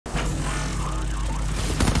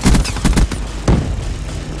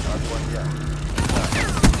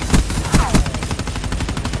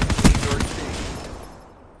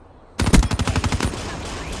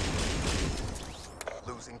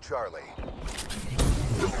Charlie.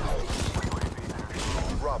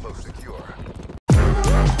 Bravo secure.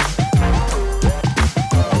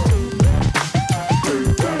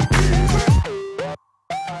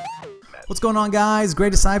 What's going on, guys?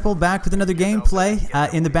 Great Disciple back with another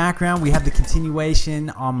gameplay. In the background, we have the continuation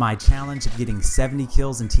on my challenge of getting 70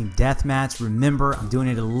 kills in Team Deathmatch. Remember, I'm doing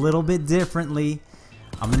it a little bit differently.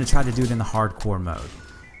 I'm going to try to do it in the hardcore mode.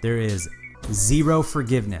 There is zero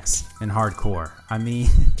forgiveness in hardcore. I mean,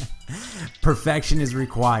 perfection is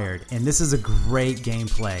required, and this is a great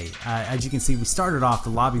gameplay. As you can see, we started off, the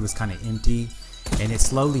lobby was kind of empty, and it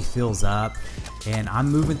slowly fills up, and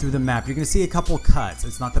I'm moving through the map. You're going to see a couple cuts.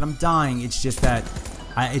 It's not that I'm dying, it's just that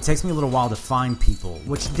it takes me a little while to find people,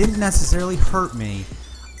 which didn't necessarily hurt me.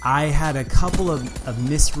 I had a couple of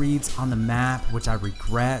misreads on the map, which I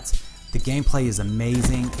regret. The gameplay is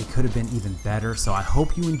amazing. It could have been even better, so I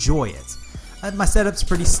hope you enjoy it. My setup's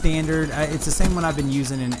pretty standard. It's the same one I've been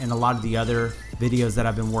using in a lot of the other videos that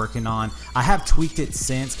I've been working on. I have tweaked it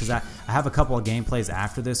since, because I have a couple of gameplays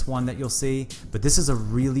after this one that you'll see, but this is a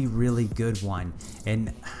really, really good one. And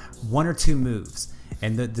one or two moves,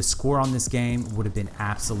 and the score on this game would have been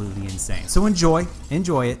absolutely insane. So enjoy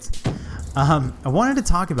it. I wanted to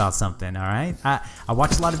talk about something, all right? I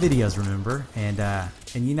watch a lot of videos, remember? And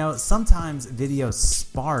you know, sometimes videos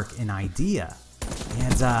spark an idea.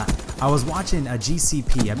 And I was watching a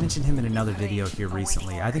GCP. I mentioned him in another video here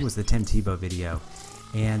recently. I think it was the Tim Tebow video.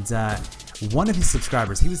 And one of his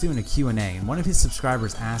subscribers, he was doing a Q&A, and one of his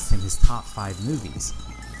subscribers asked him his top 5 movies.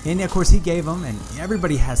 And of course he gave them, and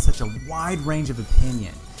everybody has such a wide range of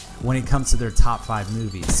opinion when it comes to their top 5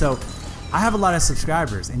 movies. So I have a lot of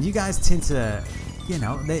subscribers, and you guys tend to, you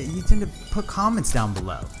know, you tend to put comments down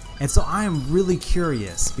below. And so I am really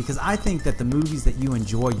curious, because I think that the movies that you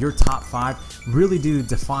enjoy, your top 5, really do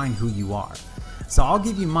define who you are. So I'll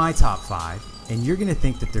give you my top 5, and you're going to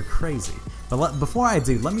think that they're crazy. But before I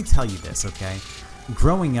do, let me tell you this, okay?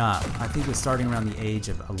 Growing up, I think it was starting around the age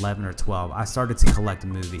of 11 or 12, I started to collect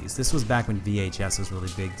movies. This was back when VHS was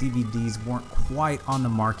really big. DVDs weren't quite on the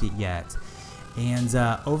market yet. And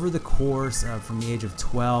over the course from the age of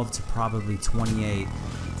 12 to probably 28,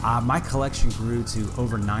 my collection grew to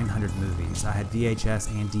over 900 movies. I had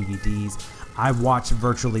VHS and DVDs. I watched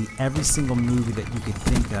virtually every single movie that you could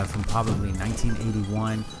think of from probably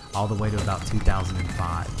 1981 all the way to about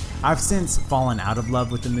 2005. I've since fallen out of love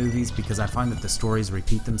with the movies because I find that the stories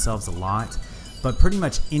repeat themselves a lot. But pretty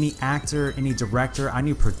much any actor, any director, I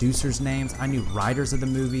knew producers' names, I knew writers of the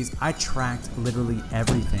movies, I tracked literally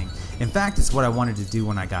everything. In fact, it's what I wanted to do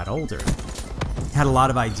when I got older. I had a lot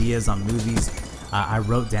of ideas on movies. I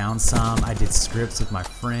wrote down some. I did scripts with my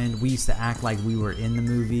friend. We used to act like we were in the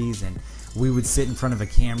movies, and we would sit in front of a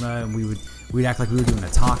camera, and we'd act like we were doing a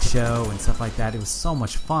talk show and stuff like that. It was so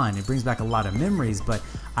much fun. It brings back a lot of memories, but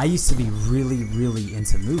I used to be really, really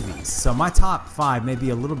into movies. So my top 5 may be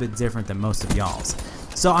a little bit different than most of y'all's.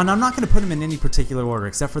 So, and I'm not going to put them in any particular order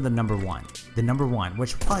except for the number 1. The number 1,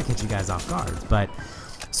 which will probably catch you guys off guard. But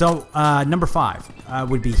so number 5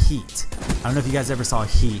 would be Heat. I don't know if you guys ever saw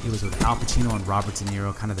Heat. It was with Al Pacino and Robert De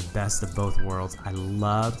Niro, kind of the best of both worlds. I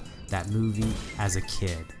loved that movie as a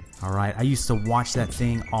kid. All right, I used to watch that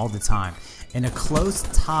thing all the time. And a close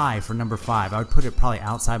tie for number 5, I would put it probably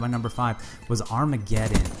outside my number 5, was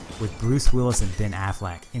Armageddon with Bruce Willis and Ben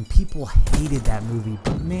Affleck. And people hated that movie,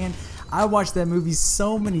 but man, I watched that movie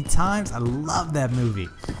so many times. I love that movie.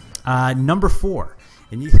 Number 4,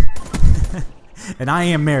 and you, and I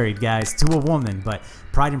am married, guys, to a woman, but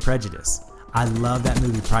Pride and Prejudice. I love that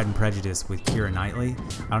movie, Pride and Prejudice, with Keira Knightley.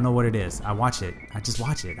 I don't know what it is. I watch it. I just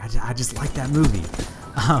watch it. I just like that movie.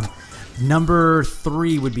 Number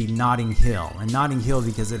 3 would be Notting Hill. And Notting Hill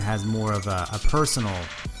because it has more of a personal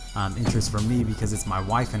interest for me, because it's my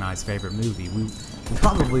wife and I's favorite movie. We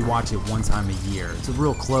probably watch it one time a year. It's a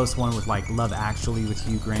real close one with like Love Actually with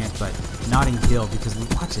Hugh Grant, but Notting Hill because we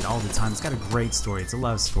watch it all the time. It's got a great story. It's a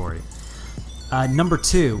love story. Number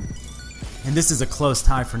 2, and this is a close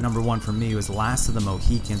tie for number 1 for me, was Last of the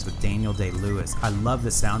Mohicans with Daniel Day-Lewis. I love the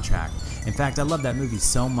soundtrack. In fact, I love that movie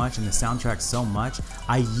so much and the soundtrack so much,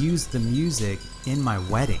 I used the music in my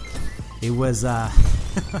wedding. It was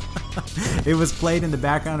it was played in the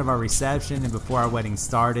background of our reception and before our wedding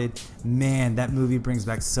started. Man, that movie brings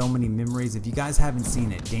back so many memories. If you guys haven't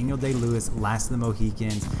seen it, Daniel Day-Lewis, Last of the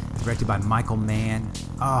Mohicans, directed by Michael Mann.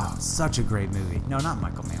 Oh, such a great movie. No, not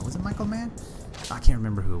Michael Mann. Was it Michael Mann? I can't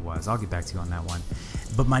remember who it was. I'll get back to you on that one.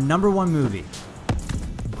 But my number 1 movie,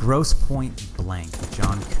 Grosse Pointe Blank with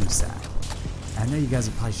John Cusack. I know you guys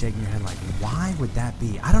are probably shaking your head like, why would that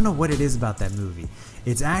be? I don't know what it is about that movie.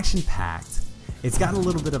 It's action-packed. It's got a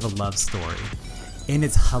little bit of a love story. and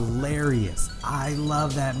it's hilarious. I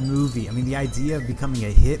love that movie. I mean, the idea of becoming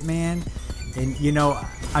a hitman, and you know,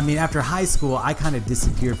 I mean, after high school, I kind of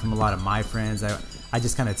disappeared from a lot of my friends. I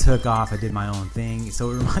just kind of took off. I did my own thing.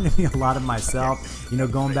 So it reminded me a lot of myself, you know,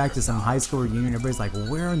 going back to some high school reunion. Everybody's like,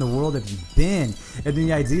 where in the world have you been? And then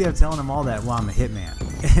the idea of telling them all that, well, I'm a hitman.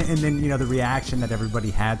 And then, you know, the reaction that everybody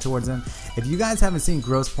had towards him. If you guys haven't seen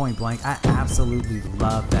Grosse Point Blank, I absolutely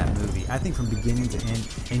love that movie. I think from beginning to end.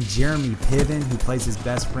 And Jeremy Piven, who plays his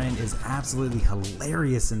best friend, is absolutely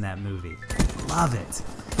hilarious in that movie. Love it.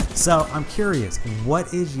 So I'm curious,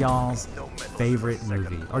 what is y'all's favorite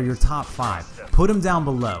movie or your top 5? Put them down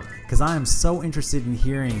below, because I am so interested in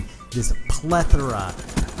hearing this plethora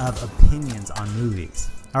of opinions on movies.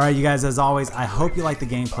 Alright you guys, as always, I hope you like the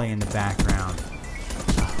gameplay in the background.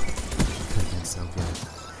 Oh, could have been so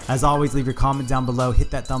good. As always, leave your comment down below,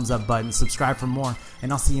 hit that thumbs up button, subscribe for more,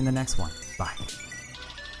 and I'll see you in the next one. Bye.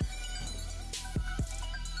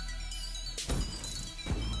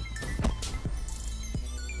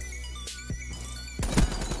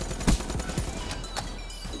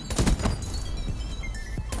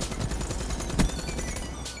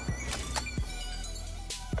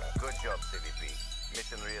 Good job, CVP.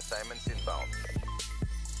 Mission reassignments inbound.